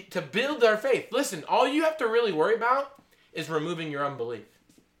to build their faith. Listen, all you have to really worry about is removing your unbelief.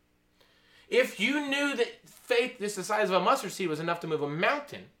 If you knew that faith, this the size of a mustard seed, was enough to move a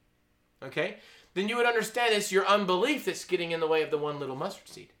mountain, okay, then you would understand it's your unbelief that's getting in the way of the one little mustard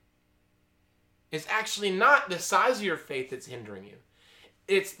seed. It's actually not the size of your faith that's hindering you.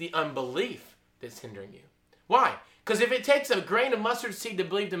 It's the unbelief that's hindering you. Why? Because if it takes a grain of mustard seed to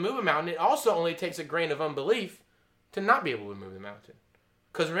believe to move a mountain, it also only takes a grain of unbelief to not be able to move the mountain.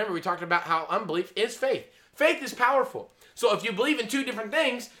 Because remember, we talked about how unbelief is faith. Faith is powerful. So if you believe in two different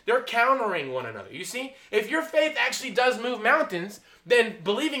things, they're countering one another. You see? If your faith actually does move mountains, then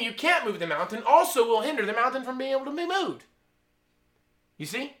believing you can't move the mountain also will hinder the mountain from being able to be moved. You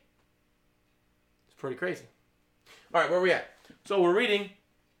see? It's pretty crazy. All right, where are we at? So we're reading.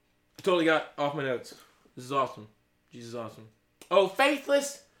 I totally got off my notes. This is awesome. Jesus is awesome. Oh,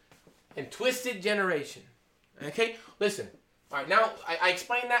 faithless and twisted generation. Okay? Listen. All right, now I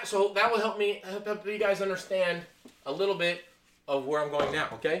explained that, so that will help you guys understand a little bit of where I'm going now,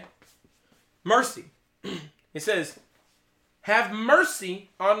 okay? Mercy. It says, have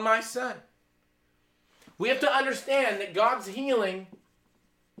mercy on my son. We have to understand that God's healing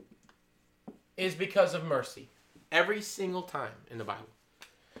is because of mercy. Every single time in the Bible.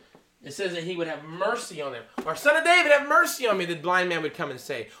 It says that he would have mercy on them. Or, Son of David, have mercy on me, the blind man would come and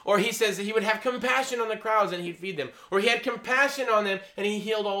say. Or he says that he would have compassion on the crowds and he'd feed them. Or he had compassion on them and he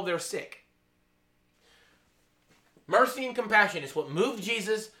healed all their sick. Mercy and compassion is what moved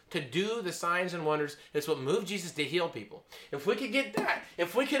Jesus to do the signs and wonders. It's what moved Jesus to heal people. If we could get that,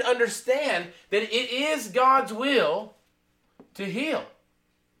 if we could understand that it is God's will to heal.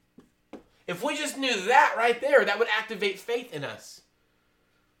 If we just knew that right there, that would activate faith in us.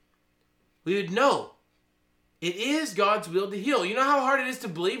 We would know it is God's will to heal. You know how hard it is to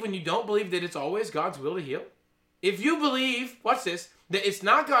believe when you don't believe that it's always God's will to heal? If you believe, watch this, that it's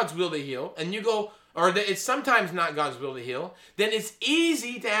not God's will to heal, and you go, or that it's sometimes not God's will to heal, then it's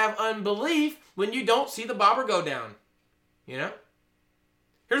easy to have unbelief when you don't see the bobber go down. You know?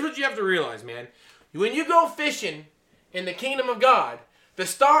 Here's what you have to realize, man. When you go fishing in the kingdom of God, the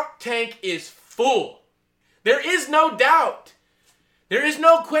stock tank is full. There is no doubt. There is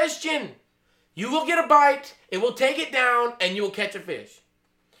no question. You will get a bite, it will take it down, and you will catch a fish.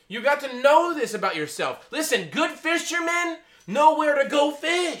 You got to know this about yourself. Listen, good fishermen know where to go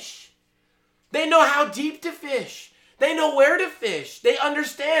fish. They know how deep to fish. They know where to fish. They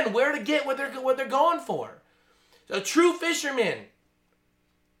understand where to get what they're going for. A true fisherman.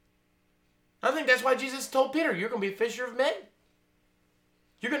 I think that's why Jesus told Peter, you're going to be a fisher of men.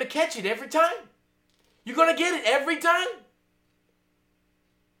 You're going to catch it every time. You're going to get it every time.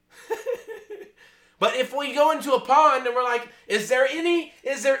 But if we go into a pond and we're like, is there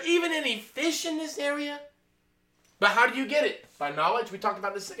even any fish in this area? But how do you get it? By knowledge? We talked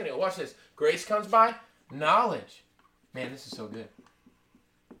about this a second ago. Watch this. Grace comes by knowledge. Man, this is so good.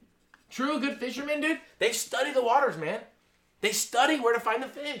 True good fishermen, dude, they study the waters, man. They study where to find the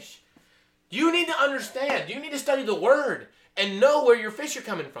fish. You need to understand. You need to study the word and know where your fish are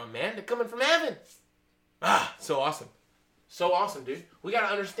coming from, man. They're coming from heaven. Ah, so awesome. So awesome, dude. We got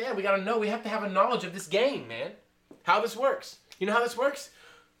to understand. We got to know. We have to have a knowledge of this game, man. How this works. You know how this works?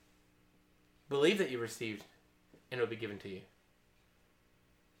 Believe that you received and it will be given to you.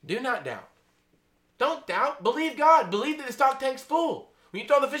 Do not doubt. Don't doubt. Believe God. Believe that the stock tank's full. When you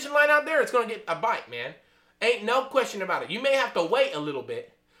throw the fishing line out there, it's going to get a bite, man. Ain't no question about it. You may have to wait a little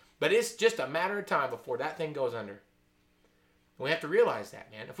bit, but it's just a matter of time before that thing goes under. We have to realize that,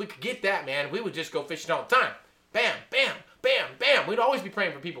 man. If we could get that, man, we would just go fishing all the time. Bam, bam, bam, bam. We'd always be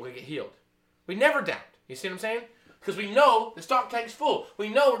praying for people to get healed. We never doubt. You see what I'm saying? Because we know the stock tank's full. We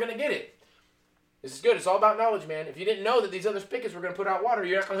know we're going to get it. This is good. It's all about knowledge, man. If you didn't know that these other spigots were going to put out water,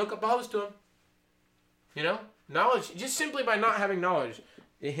 you're not going to hook up a hose to them. You know? Knowledge, just simply by not having knowledge,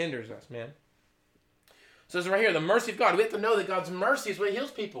 it hinders us, man. So it's right here, the mercy of God. We have to know that God's mercy is what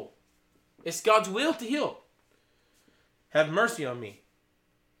heals people. It's God's will to heal. Have mercy on me.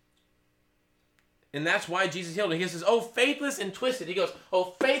 And that's why Jesus healed him. He says, oh, faithless and twisted. He goes,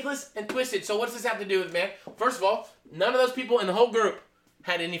 oh, faithless and twisted. So what does this have to do with, man? First of all, none of those people in the whole group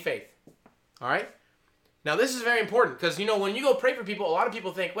had any faith. All right? Now, this is very important because, you know, when you go pray for people, a lot of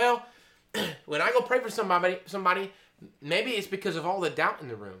people think, well, when I go pray for somebody, maybe it's because of all the doubt in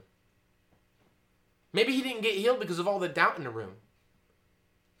the room. Maybe he didn't get healed because of all the doubt in the room.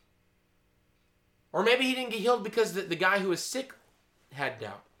 Or maybe he didn't get healed because the guy who was sick had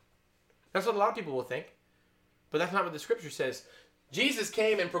doubt. That's what a lot of people will think. But that's not what the scripture says. Jesus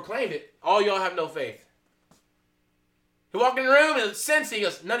came and proclaimed it. All y'all have no faith. He walked in the room and sensed it. He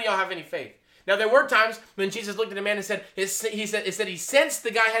goes, none of y'all have any faith. Now, there were times when Jesus looked at a man and said, he sensed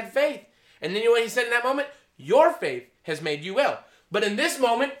the guy had faith. And then you know what he said in that moment? Your faith has made you well. But in this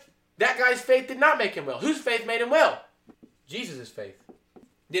moment, that guy's faith did not make him well. Whose faith made him well? Jesus' faith.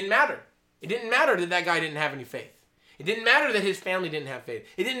 Didn't matter. It didn't matter that that guy didn't have any faith. It didn't matter that his family didn't have faith.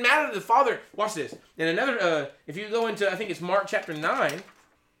 It didn't matter that the father, watch this. And another, if you go into, I think it's Mark chapter 9.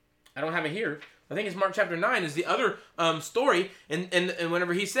 I don't have it here. I think it's Mark chapter 9 is the other story. And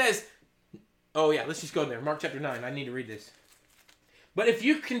whenever he says, oh yeah, let's just go there. Mark chapter 9. I need to read this. But if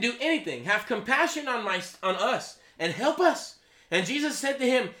you can do anything, have compassion on us and help us. And Jesus said to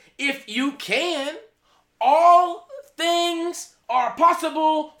him, if you can, all things are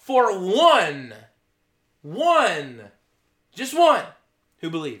possible for one, just one, who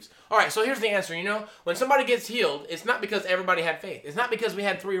believes. All right, so here's the answer. When somebody gets healed, it's not because everybody had faith. It's not because we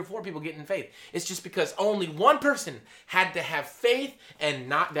had 3 or 4 people getting faith. It's just because only one person had to have faith and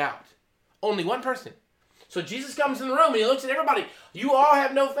not doubt. Only one person. So Jesus comes in the room and he looks at everybody. You all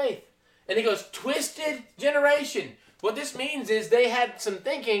have no faith. And he goes, twisted generation. What this means is they had some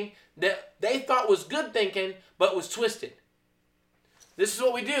thinking that they thought was good thinking, but was twisted. This is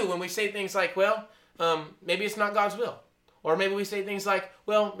what we do when we say things like, well, maybe it's not God's will. Or maybe we say things like,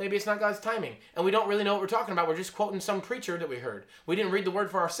 well, maybe it's not God's timing. And we don't really know what we're talking about. We're just quoting some preacher that we heard. We didn't read the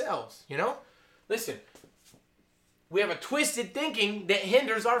word for ourselves, Listen, we have a twisted thinking that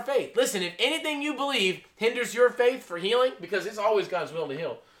hinders our faith. Listen, if anything you believe hinders your faith for healing, because it's always God's will to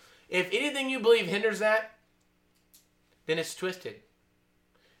heal. If anything you believe hinders that, then it's twisted.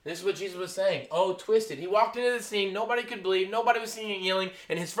 This is what Jesus was saying. Oh, twisted. He walked into the scene. Nobody could believe. Nobody was seeing healing.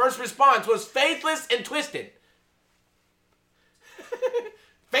 And his first response was faithless and twisted.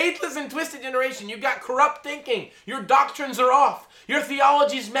 Faithless and twisted generation. You've got corrupt thinking. Your doctrines are off. Your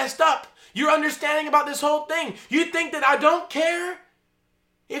theology's messed up. Your understanding about this whole thing. You think that I don't care?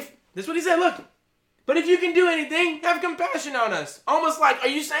 This is what he said. Look. But if you can do anything, have compassion on us. Almost like, are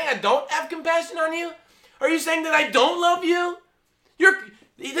you saying I don't have compassion on you? Are you saying that I don't love you?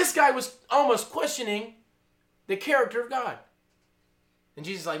 This guy was almost questioning the character of God. And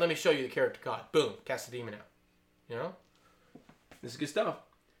Jesus is like, let me show you the character of God. Boom, cast the demon out. This is good stuff.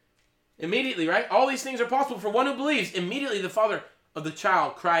 Immediately, right? All these things are possible for one who believes. Immediately the father of the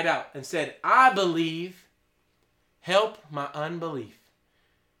child cried out and said, I believe, help my unbelief.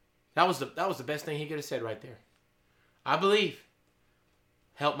 That was the best thing he could have said right there. I believe,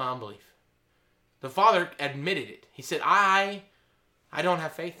 help my unbelief. The father admitted it. He said, I don't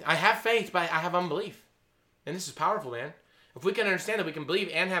have faith. I have faith, but I have unbelief. And this is powerful, man. If we can understand that we can believe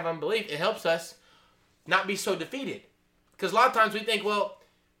and have unbelief, it helps us not be so defeated. Because a lot of times we think, well,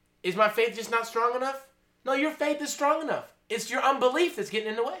 is my faith just not strong enough? No, your faith is strong enough. It's your unbelief that's getting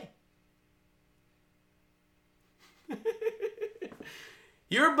in the way.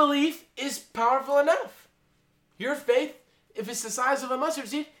 Your belief is powerful enough. Your faith, if it's the size of a mustard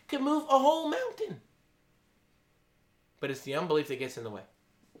seed, can move a whole mountain. But it's the unbelief that gets in the way.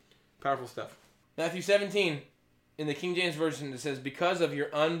 Powerful stuff. Matthew 17, in the King James Version, it says, because of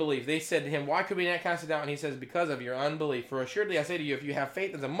your unbelief. They said to him, why could we not cast it out? And he says, because of your unbelief. For assuredly I say to you, if you have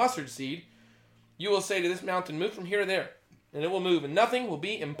faith as a mustard seed, you will say to this mountain, move from here to there, and it will move, and nothing will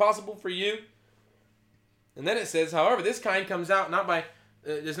be impossible for you. And then it says, however, this kind comes out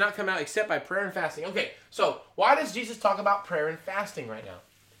does not come out except by prayer and fasting. Okay, so why does Jesus talk about prayer and fasting right now?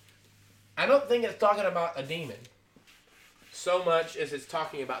 I don't think it's talking about a demon so much as it's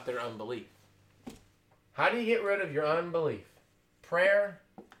talking about their unbelief. How do you get rid of your unbelief? Prayer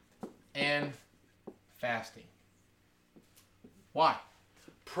and fasting. Why?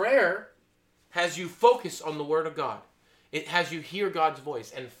 Prayer has you focus on the Word of God. It has you hear God's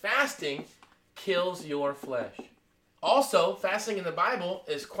voice. And fasting kills your flesh. Also, fasting in the Bible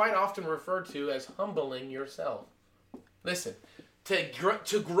is quite often referred to as humbling yourself. Listen,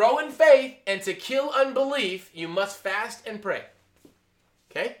 to grow in faith and to kill unbelief, you must fast and pray.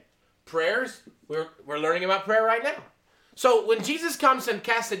 Okay? Prayers, we're learning about prayer right now. So when Jesus comes and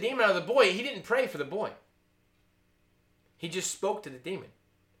casts the demon out of the boy, he didn't pray for the boy. He just spoke to the demon.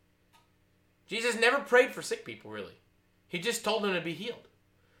 Jesus never prayed for sick people, really. He just told them to be healed.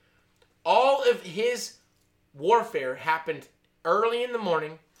 All of his warfare happened early in the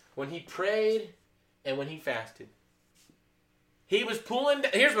morning when he prayed and when he fasted. He was pulling.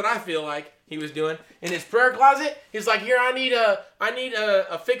 Here's what I feel like he was doing in his prayer closet. He's like, here, I need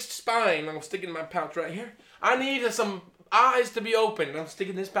a fixed spine. I'm sticking in my pouch right here. I need some eyes to be open. I'm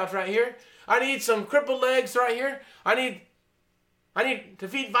sticking this pouch right here. I need some crippled legs right here. I need to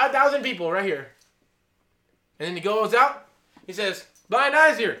feed 5,000 people right here. And then he goes out. He says, blind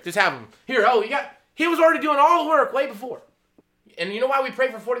eyes here. Just have them. Here, he was already doing all the work way before. And you know why we pray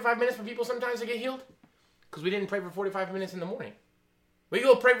for 45 minutes for people sometimes to get healed? Because we didn't pray for 45 minutes in the morning. We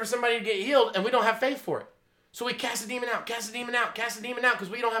go pray for somebody to get healed and we don't have faith for it. So we cast the demon out, cast the demon out, cast the demon out because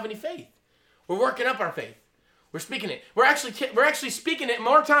we don't have any faith. We're working up our faith. We're speaking it. We're actually speaking it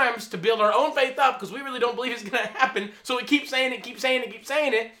more times to build our own faith up because we really don't believe it's going to happen. So we keep saying it, keep saying it, keep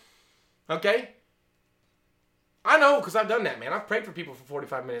saying it. Okay? I know because I've done that, man. I've prayed for people for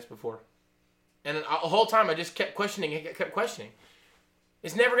 45 minutes before. And the whole time I just kept questioning it, kept questioning.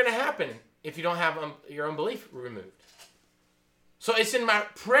 It's never going to happen if you don't have your unbelief removed. So it's in my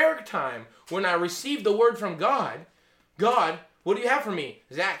prayer time when I receive the word from God. God, what do you have for me?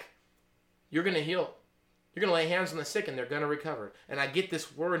 Zach, you're going to heal. You're going to lay hands on the sick and they're going to recover. And I get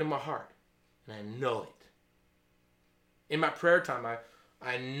this word in my heart. And I know it. In my prayer time,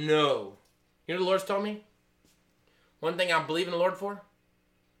 I know. You know what the Lord's told me? One thing I'm believing the Lord for?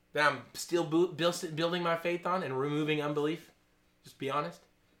 That I'm still building my faith on and removing unbelief? Just be honest.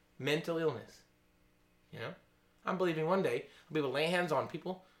 Mental illness. You know? I'm believing one day I'll be able to lay hands on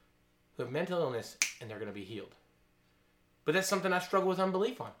people who have mental illness and they're going to be healed. But that's something I struggle with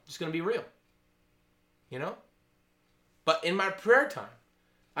unbelief on. Just going to be real. You know? But in my prayer time,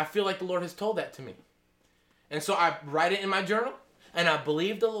 I feel like the Lord has told that to me. And so I write it in my journal, and I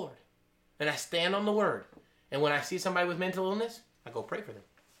believe the Lord. And I stand on the word. And when I see somebody with mental illness, I go pray for them.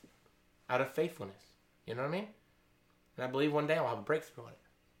 Out of faithfulness. You know what I mean? And I believe one day I'll have a breakthrough on it.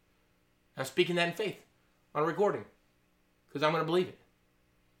 I'm speaking that in faith. On a recording. Because I'm going to believe it.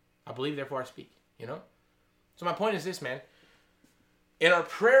 I believe, therefore I speak. You know? So my point is this, man. In our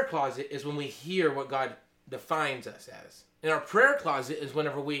prayer closet is when we hear what God defines us as. In our prayer closet is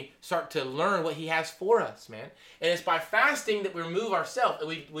whenever we start to learn what he has for us, man. And it's by fasting that we remove ourselves.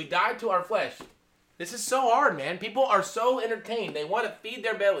 We die to our flesh. This is so hard, man. People are so entertained. They want to feed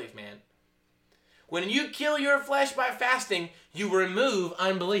their bellies, man. When you kill your flesh by fasting, you remove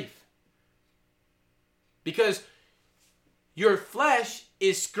unbelief. Because your flesh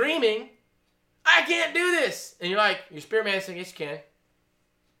is screaming, I can't do this. And you're like, your spirit man is saying, yes, you can.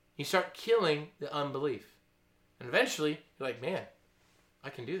 You start killing the unbelief. And eventually, you're like, man, I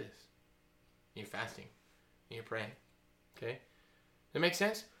can do this. And you're fasting. And you're praying. Okay? Does that make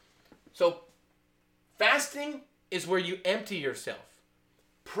sense? So, fasting is where you empty yourself.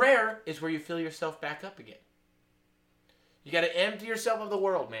 Prayer is where you fill yourself back up again. You got to empty yourself of the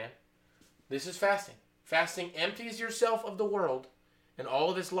world, man. This is fasting. Fasting empties yourself of the world and all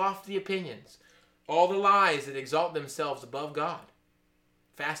of its lofty opinions. All the lies that exalt themselves above God.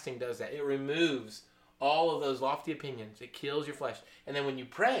 Fasting does that. It removes all of those lofty opinions. It kills your flesh. And then when you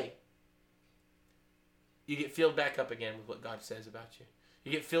pray, you get filled back up again with what God says about you.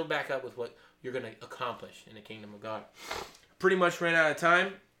 You get filled back up with what you're going to accomplish in the kingdom of God. Pretty much ran out of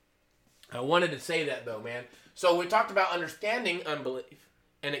time. I wanted to say that though, man. So we talked about understanding unbelief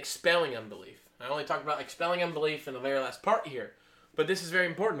and expelling unbelief. I only talked about expelling unbelief in the very last part here. But this is very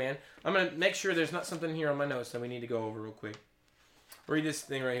important, man. I'm going to make sure there's not something here on my notes that we need to go over real quick. Read this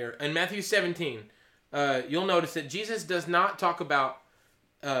thing right here. In Matthew 17, you'll notice that Jesus does not talk about,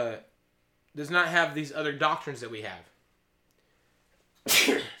 does not have these other doctrines that we have.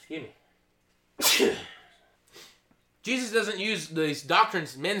 Excuse me. Jesus doesn't use these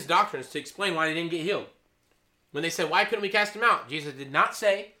doctrines, men's doctrines, to explain why they didn't get healed. When they said, why couldn't we cast them out? Jesus did not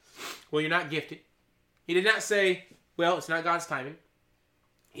say, well, you're not gifted. He did not say, well, it's not God's timing.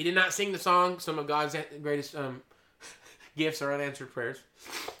 He did not sing the song, some of God's greatest gifts are unanswered prayers.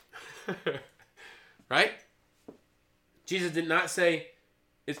 Right? Jesus did not say,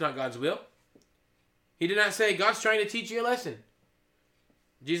 it's not God's will. He did not say, God's trying to teach you a lesson.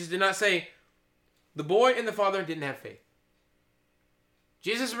 Jesus did not say, the boy and the father didn't have faith.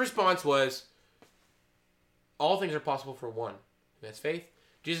 Jesus' response was, all things are possible for one who has faith.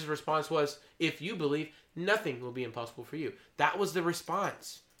 Jesus' response was, if you believe, nothing will be impossible for you. That was the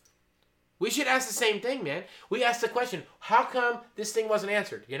response. We should ask the same thing, man. We ask the question, how come this thing wasn't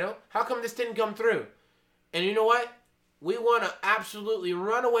answered? You know? How come this didn't come through? And you know what? We want to absolutely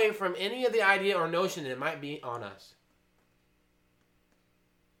run away from any of the idea or notion that it might be on us.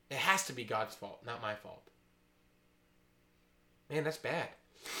 It has to be God's fault, not my fault. Man, that's bad.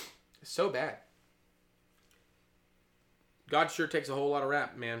 It's so bad. God sure takes a whole lot of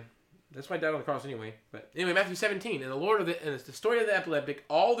rap, man. That's why he died on the cross anyway. But anyway, Matthew 17. And the story of the epileptic,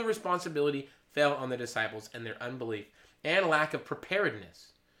 all the responsibility fell on the disciples and their unbelief and lack of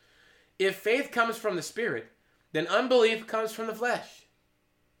preparedness. If faith comes from the Spirit, then unbelief comes from the flesh.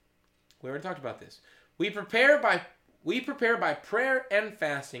 We already talked about this. We prepare by prayer and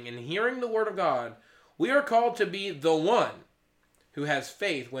fasting and hearing the word of God. We are called to be the one who has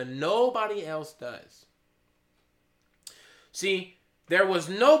faith when nobody else does. See, there was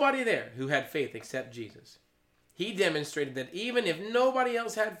nobody there who had faith except Jesus. He demonstrated that even if nobody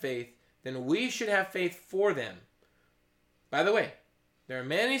else had faith, then we should have faith for them. By the way, there are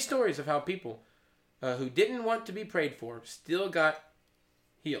many stories of how people who didn't want to be prayed for still got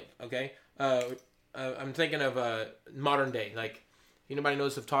healed, okay? I'm thinking of modern day. Like, anybody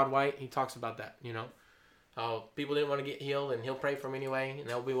knows of Todd White? He talks about that, how people didn't want to get healed, and he'll pray for them anyway, and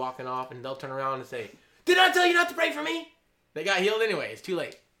they'll be walking off, and they'll turn around and say, "Did I tell you not to pray for me?" They got healed anyway. It's too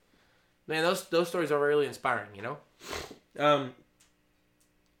late. Man, those stories are really inspiring,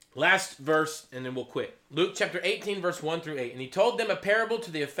 Last verse, and then we'll quit. Luke chapter 18, verse 1 through 8. And he told them a parable to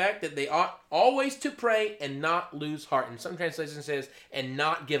the effect that they ought always to pray and not lose heart. And some translation says, and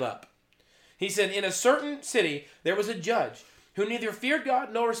not give up. He said, in a certain city there was a judge who neither feared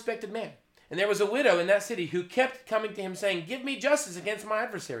God nor respected man. And there was a widow in that city who kept coming to him saying, "Give me justice against my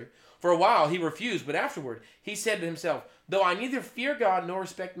adversary." For a while he refused, but afterward he said to himself, "Though I neither fear God nor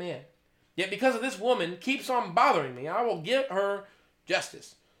respect man, yet because of this woman keeps on bothering me, I will give her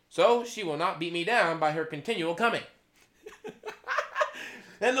justice. So she will not beat me down by her continual coming."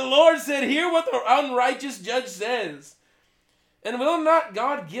 And the Lord said, "Hear what the unrighteous judge says. And will not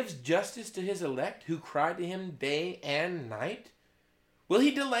God give justice to his elect who cry to him day and night? Will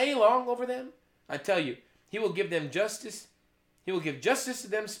he delay long over them? I tell you, he will give them justice. He will give justice to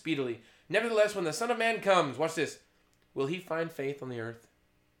them speedily. Nevertheless, when the Son of Man comes," watch this, "will he find faith on the earth?"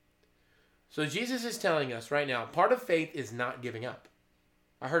 So Jesus is telling us right now, part of faith is not giving up.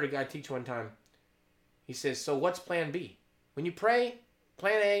 I heard a guy teach one time. He says, so what's plan B? When you pray,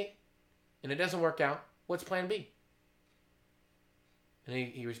 plan A, and it doesn't work out, what's plan B? And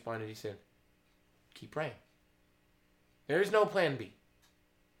he responded, he said, keep praying. There is no plan B.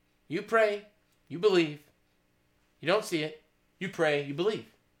 You pray, you believe. You don't see it, you pray, you believe.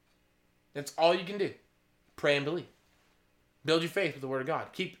 That's all you can do. Pray and believe. Build your faith with the Word of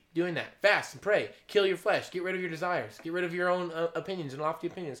God. Keep doing that. Fast and pray. Kill your flesh. Get rid of your desires. Get rid of your own opinions and lofty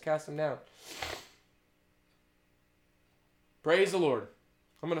opinions. Cast them down. Praise the Lord.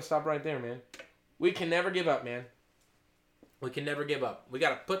 I'm going to stop right there, man. We can never give up, man. We can never give up. We got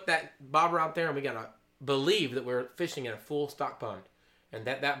to put that bobber out there, and we got to believe that we're fishing in a full stock pond, and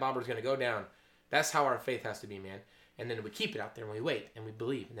that bobber is going to go down. That's how our faith has to be, man. And then we keep it out there, and we wait, and we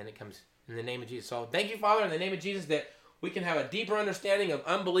believe, and then it comes in the name of Jesus. So thank you, Father, in the name of Jesus, that we can have a deeper understanding of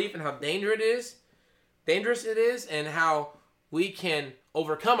unbelief and how dangerous it is, and how we can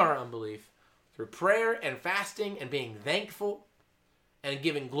overcome our unbelief through prayer and fasting and being thankful and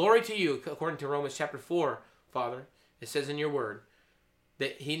giving glory to you, according to Romans chapter 4, Father. It says in your word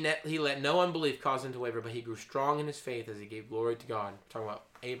that he let no unbelief cause him to waver, but he grew strong in his faith as he gave glory to God. I'm talking about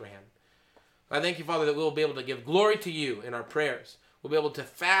Abraham. I thank you, Father, that we'll be able to give glory to you in our prayers. We'll be able to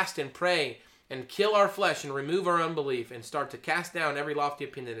fast and pray and kill our flesh and remove our unbelief and start to cast down every lofty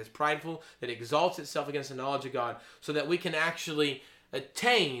opinion that is prideful, that exalts itself against the knowledge of God, so that we can actually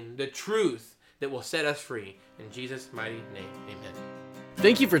attain the truth that will set us free. In Jesus' mighty name, amen.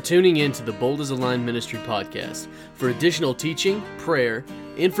 Thank you for tuning in to the Bold as a Lion Ministry podcast. For additional teaching, prayer,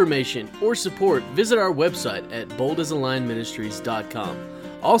 information, or support, visit our website at boldasalignministries.com.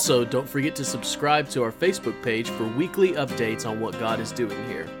 Also, don't forget to subscribe to our Facebook page for weekly updates on what God is doing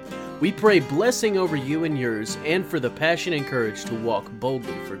here. We pray blessing over you and yours, and for the passion and courage to walk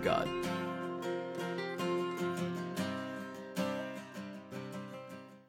boldly for God.